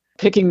careful.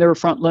 Picking their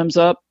front limbs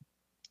up,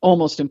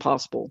 almost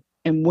impossible.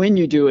 And when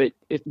you do it,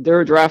 if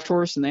they're a draft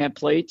horse and they have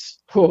plates,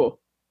 or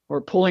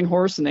a pulling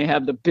horse and they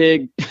have the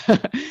big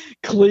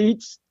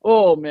cleats,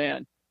 oh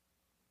man,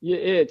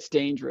 it's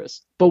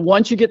dangerous. But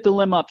once you get the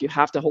limb up, you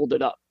have to hold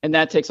it up. And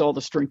that takes all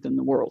the strength in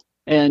the world.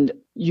 And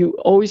you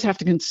always have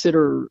to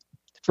consider,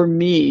 for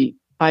me,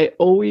 I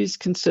always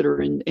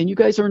consider, and you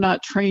guys are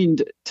not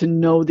trained to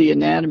know the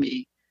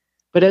anatomy,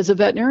 but as a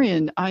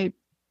veterinarian,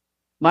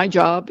 my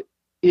job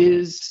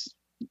is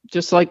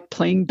just like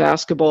playing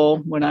basketball.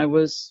 When I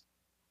was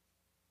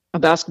a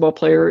basketball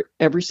player,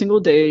 every single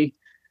day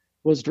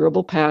was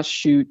dribble, pass,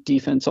 shoot,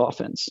 defense,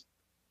 offense.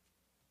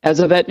 As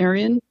a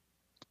veterinarian,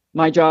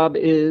 my job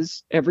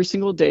is every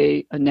single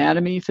day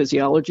anatomy,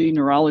 physiology,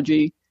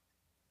 neurology,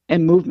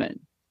 and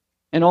movement,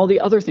 and all the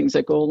other things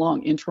that go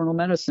along, internal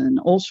medicine,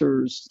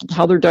 ulcers,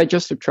 how their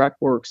digestive tract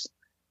works.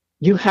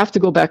 You have to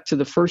go back to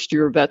the first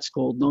year of vet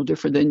school, no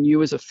different than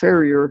you as a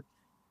farrier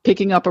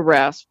picking up a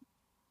rasp,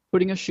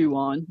 putting a shoe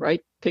on,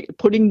 right?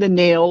 Putting the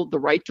nail the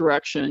right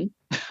direction,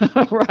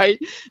 right?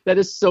 That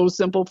is so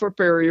simple for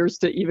farriers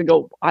to even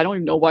go, I don't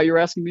even know why you're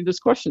asking me this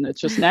question.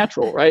 It's just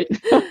natural, right?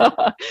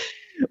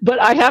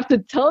 But I have to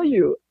tell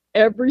you,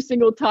 every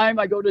single time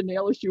I go to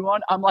nail a shoe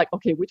on, I'm like,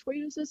 okay, which way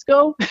does this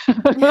go?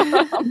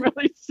 I'm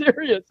really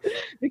serious,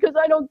 because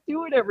I don't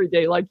do it every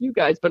day like you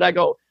guys, but I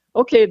go,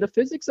 okay, the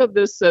physics of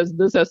this says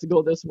this has to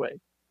go this way.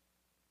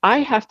 I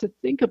have to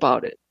think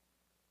about it.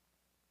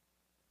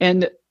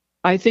 And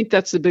I think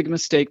that's the big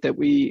mistake that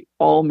we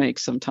all make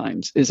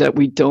sometimes, is that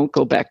we don't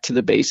go back to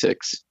the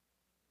basics.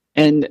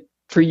 And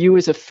for you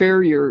as a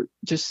farrier,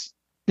 just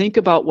think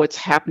about what's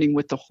happening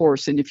with the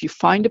horse. And if you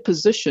find a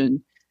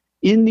position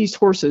in these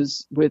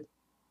horses with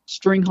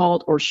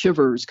Stringhalt or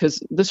Shivers, because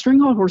the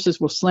Stringhalt horses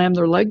will slam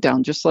their leg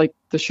down just like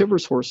the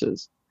Shivers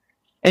horses.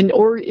 And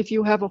or if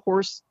you have a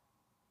horse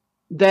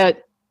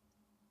that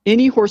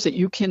any horse that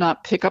you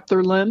cannot pick up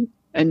their limb,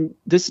 and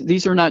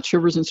these are not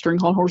Shivers and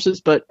Stringhalt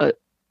horses, but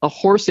a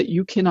horse that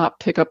you cannot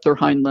pick up their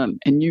hind limb,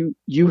 and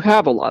you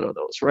have a lot of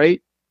those,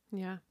 right?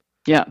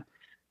 Yeah.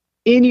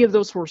 Any of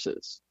those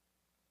horses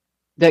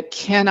that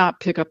cannot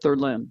pick up their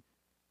limb,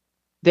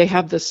 they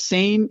have the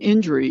same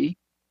injury.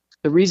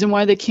 The reason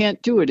why they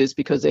can't do it is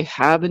because they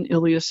have an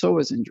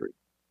iliopsoas injury,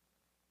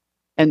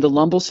 and the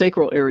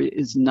lumbosacral area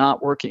is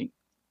not working.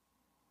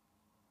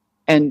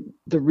 And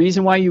the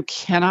reason why you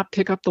cannot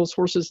pick up those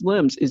horses'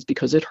 limbs is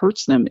because it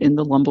hurts them in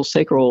the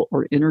lumbosacral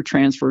or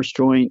intertransverse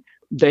joint.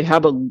 They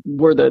have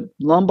where the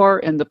lumbar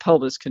and the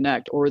pelvis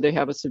connect, or they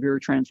have a severe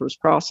transverse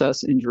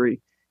process injury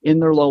in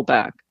their low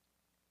back.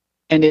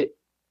 And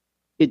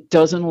it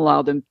doesn't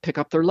allow them to pick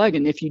up their leg.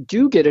 And if you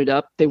do get it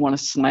up, they want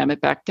to slam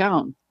it back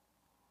down.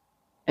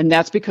 And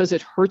that's because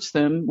it hurts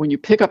them. When you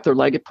pick up their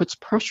leg, it puts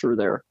pressure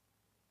there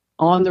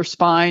on their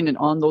spine and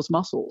on those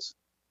muscles.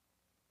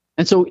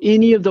 And so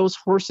any of those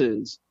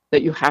horses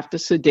that you have to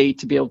sedate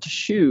to be able to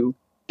shoe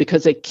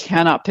because they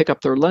cannot pick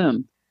up their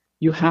limb,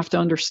 you have to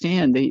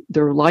understand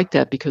they're like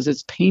that because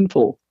it's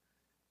painful.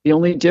 The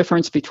only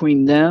difference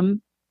between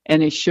them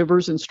and a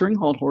Shivers and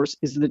Stringhalt horse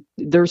is that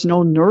there's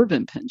no nerve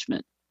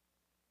impingement.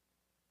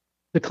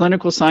 The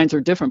clinical signs are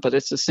different, but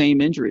it's the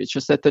same injury. It's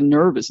just that the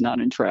nerve is not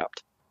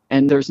entrapped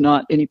and there's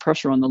not any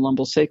pressure on the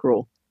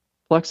lumbosacral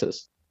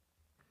plexus.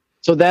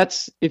 So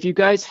if you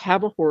guys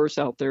have a horse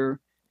out there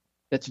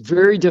that's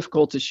very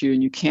difficult to shoe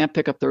and you can't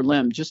pick up their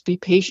limb, just be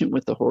patient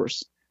with the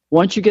horse.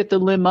 Once you get the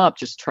limb up,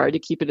 just try to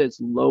keep it as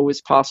low as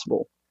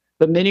possible.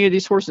 But many of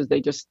these horses,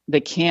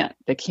 they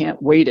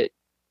can't weight it,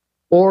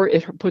 or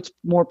it puts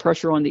more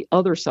pressure on the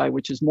other side,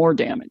 which is more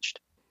damaged.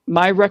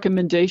 My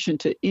recommendation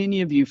to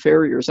any of you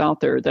farriers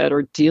out there that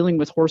are dealing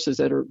with horses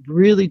that are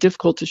really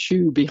difficult to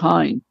shoe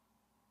behind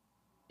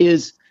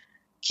is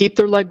keep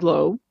their leg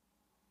low.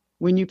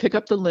 When you pick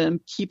up the limb,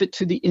 keep it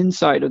to the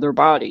inside of their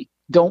body.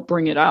 Don't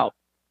bring it out.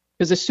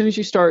 Because as soon as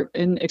you start,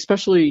 and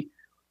especially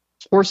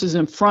horses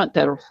in front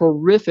that are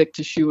horrific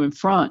to shoe in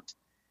front,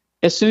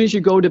 as soon as you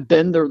go to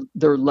bend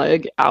their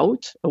leg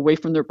out away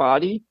from their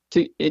body,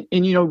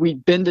 we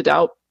bend it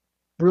out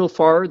real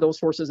far, those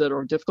horses that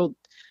are difficult,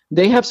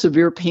 they have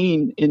severe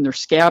pain in their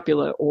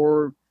scapula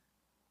or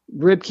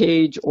rib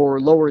cage or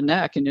lower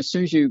neck. And as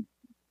soon as you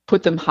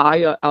put them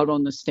high out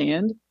on the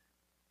stand,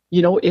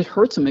 it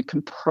hurts them. It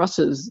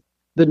compresses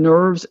the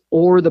nerves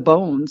or the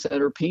bones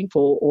that are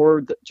painful,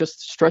 or just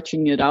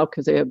stretching it out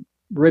because they have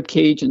rib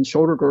cage and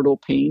shoulder girdle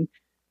pain.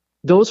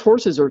 Those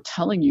horses are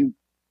telling you,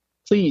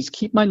 please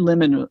keep my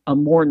limb in a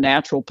more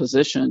natural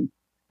position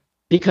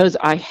because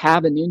I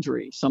have an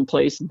injury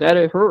someplace that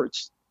it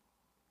hurts.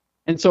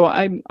 And so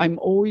I'm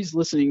always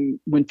listening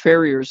when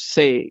farriers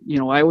say,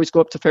 I always go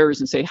up to farriers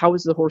and say, how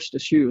is the horse to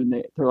shoe? And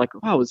they're like,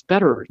 wow, it's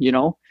better,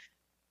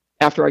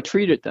 after I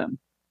treated them.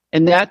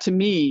 And that to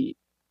me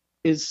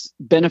is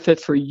benefit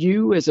for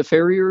you as a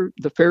farrier,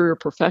 the farrier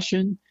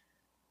profession,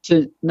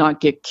 to not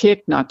get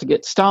kicked, not to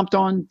get stomped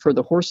on, for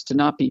the horse to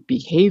not be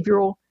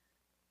behavioral.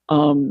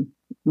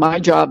 My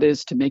job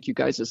is to make you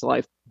guys'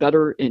 life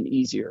better and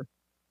easier.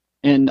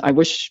 And I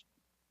wish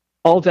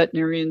all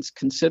veterinarians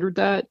considered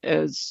that,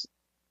 as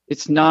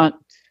it's not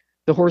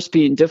the horse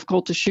being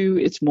difficult to shoe,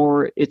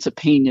 it's a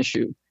pain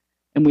issue.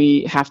 And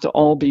we have to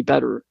all be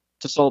better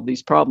to solve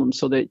these problems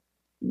so that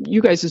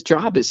you guys'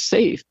 job is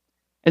safe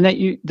and that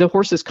the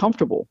horse is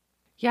comfortable.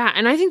 Yeah.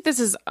 And I think this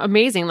is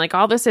amazing. Like,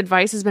 all this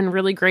advice has been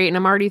really great. And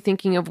I'm already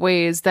thinking of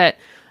ways that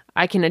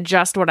I can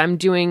adjust what I'm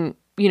doing,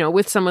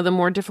 with some of the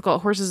more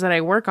difficult horses that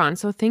I work on.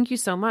 So thank you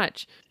so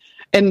much.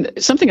 And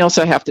something else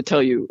I have to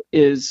tell you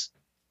is,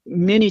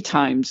 many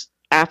times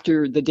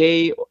after the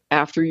day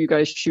after you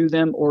guys shoe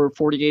them, or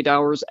 48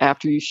 hours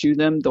after you shoe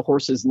them, the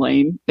horse is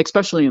lame,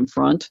 especially in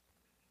front.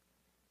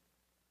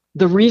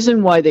 The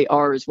reason why they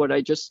are is what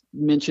I just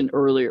mentioned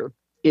earlier,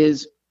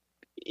 is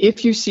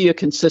if you see a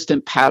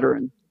consistent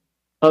pattern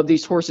of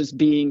these horses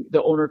being,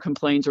 the owner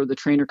complains or the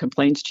trainer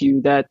complains to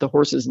you that the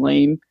horse is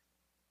lame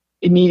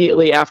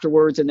immediately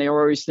afterwards, and they're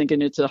always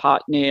thinking it's a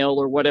hot nail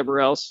or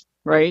whatever else,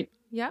 right?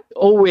 Yeah.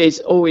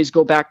 Always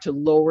go back to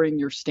lowering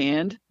your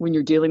stand when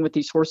you're dealing with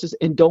these horses,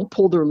 and don't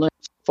pull their limbs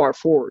far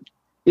forward.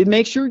 It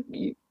makes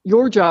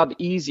your job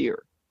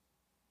easier.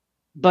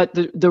 But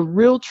the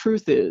real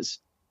truth is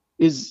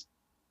as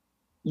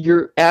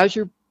you're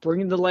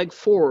bringing the leg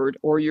forward,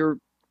 or you're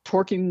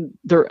torquing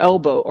their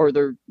elbow or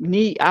their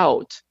knee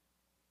out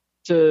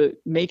to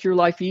make your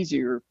life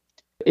easier,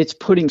 it's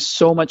putting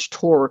so much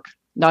torque,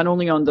 not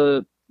only on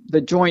the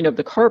joint of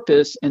the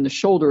carpus and the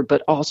shoulder,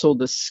 but also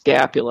the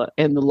scapula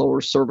and the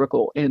lower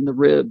cervical and the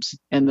ribs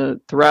and the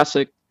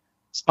thoracic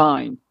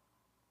spine.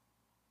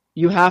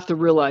 You have to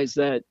realize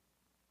that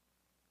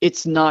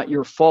it's not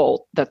your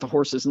fault that the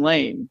horse is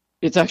lame.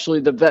 It's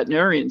actually the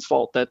veterinarian's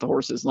fault that the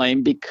horse is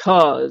lame,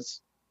 because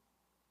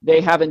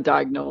they haven't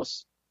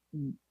diagnosed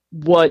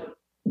what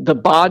the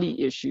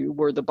body issue,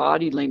 where the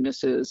body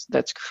lameness is,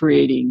 that's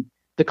creating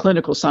the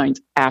clinical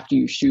signs after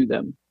you shoe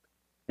them.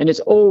 And it's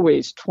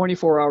always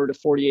 24 hours to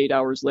 48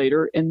 hours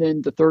later. And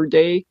then the third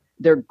day,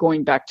 they're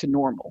going back to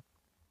normal.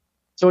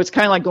 So it's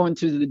kind of like going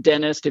to the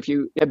dentist. If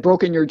you have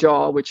broken your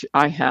jaw, which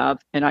I have,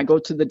 and I go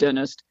to the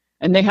dentist,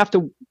 and they have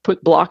to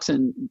put blocks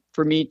in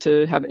for me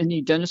to have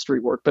any dentistry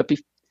work. But,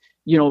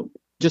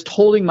 just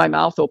holding my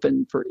mouth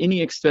open for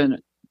any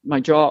extent, my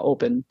jaw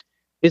open,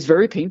 is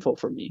very painful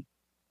for me.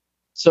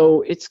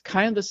 So it's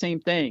kind of the same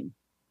thing.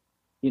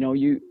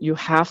 You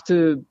have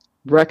to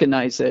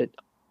recognize that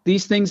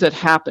these things that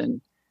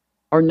happen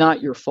are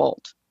not your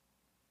fault.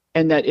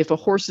 And that if a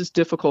horse is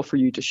difficult for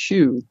you to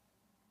shoe,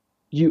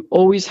 you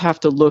always have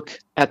to look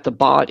at the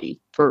body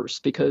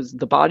first, because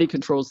the body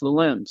controls the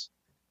limbs.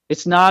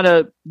 It's not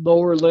a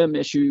lower limb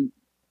issue.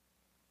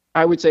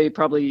 I would say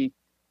probably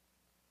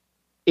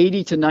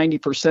 80 to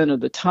 90%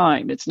 of the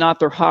time. It's not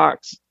their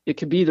hocks. It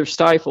could be their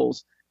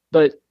stifles,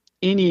 but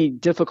any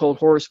difficult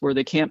horse where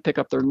they can't pick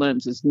up their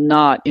limbs is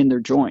not in their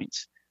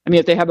joints. I mean,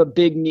 if they have a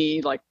big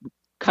knee, like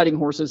cutting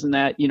horses and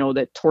that,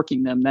 that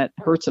torquing them, that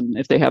hurts them.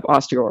 If they have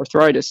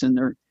osteoarthritis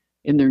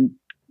in their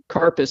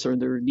carpus or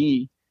their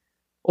knee,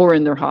 or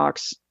in their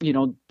hocks,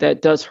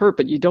 that does hurt,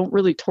 but you don't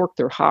really torque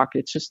their hock.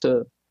 It's just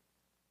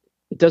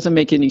it doesn't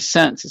make any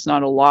sense. It's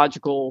not a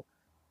logical,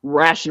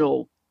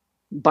 rational,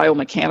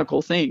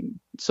 biomechanical thing.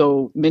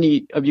 So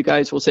many of you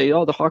guys will say,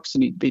 oh, the hocks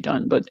need to be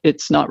done, but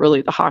it's not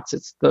really the hocks.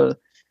 It's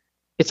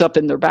up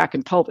in their back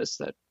and pelvis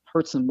that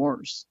hurts them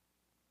worse.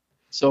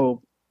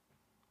 So,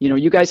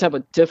 you guys have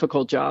a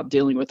difficult job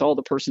dealing with all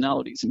the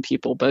personalities and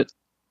people, but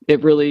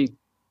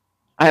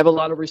I have a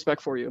lot of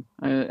respect for you.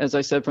 As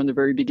I said from the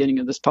very beginning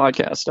of this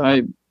podcast,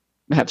 I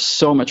have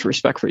so much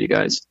respect for you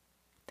guys.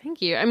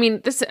 Thank you.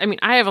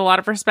 I have a lot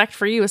of respect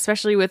for you,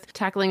 especially with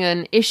tackling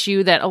an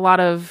issue that a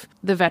lot of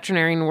the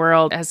veterinarian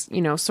world has,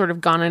 sort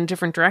of gone in a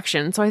different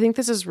direction. So I think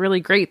this is really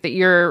great that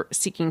you're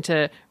seeking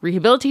to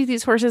rehabilitate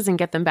these horses and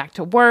get them back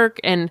to work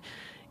and,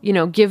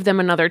 give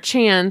them another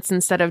chance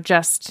instead of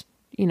just,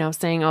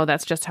 saying, oh,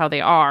 that's just how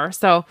they are.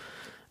 So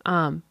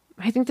I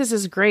think this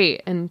is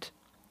great. And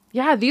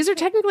yeah, these are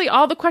technically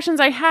all the questions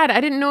I had. I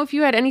didn't know if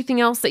you had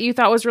anything else that you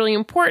thought was really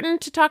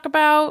important to talk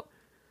about.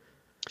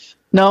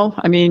 No,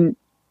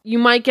 you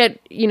might get,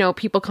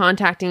 people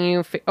contacting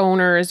you,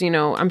 owners,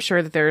 I'm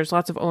sure that there's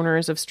lots of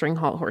owners of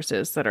Stringhalt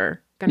horses that are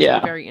going to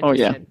be very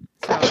interested.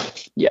 Oh, yeah.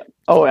 So. Yeah.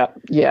 Oh, yeah.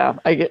 Yeah.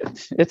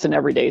 It's an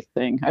everyday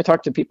thing. I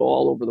talk to people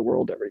all over the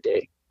world every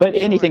day, but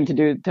anything to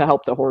do to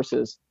help the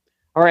horses.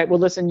 All right. Well,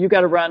 listen, you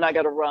got to run. I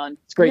got to run.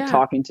 It's great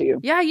talking to you.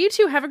 Yeah, you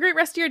too. Have a great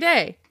rest of your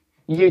day.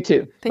 You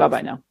too. Thanks.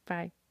 Bye-bye now.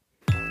 Bye.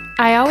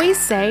 I always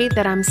say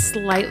that I'm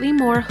slightly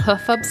more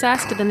hoof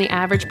obsessed than the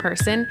average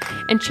person,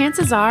 and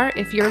chances are,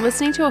 if you're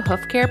listening to a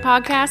hoof care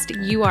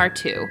podcast, you are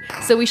too.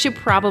 So we should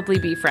probably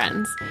be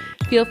friends.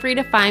 Feel free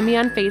to find me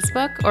on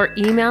Facebook or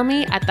email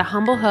me at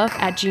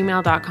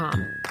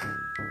thehumblehoof@gmail.com.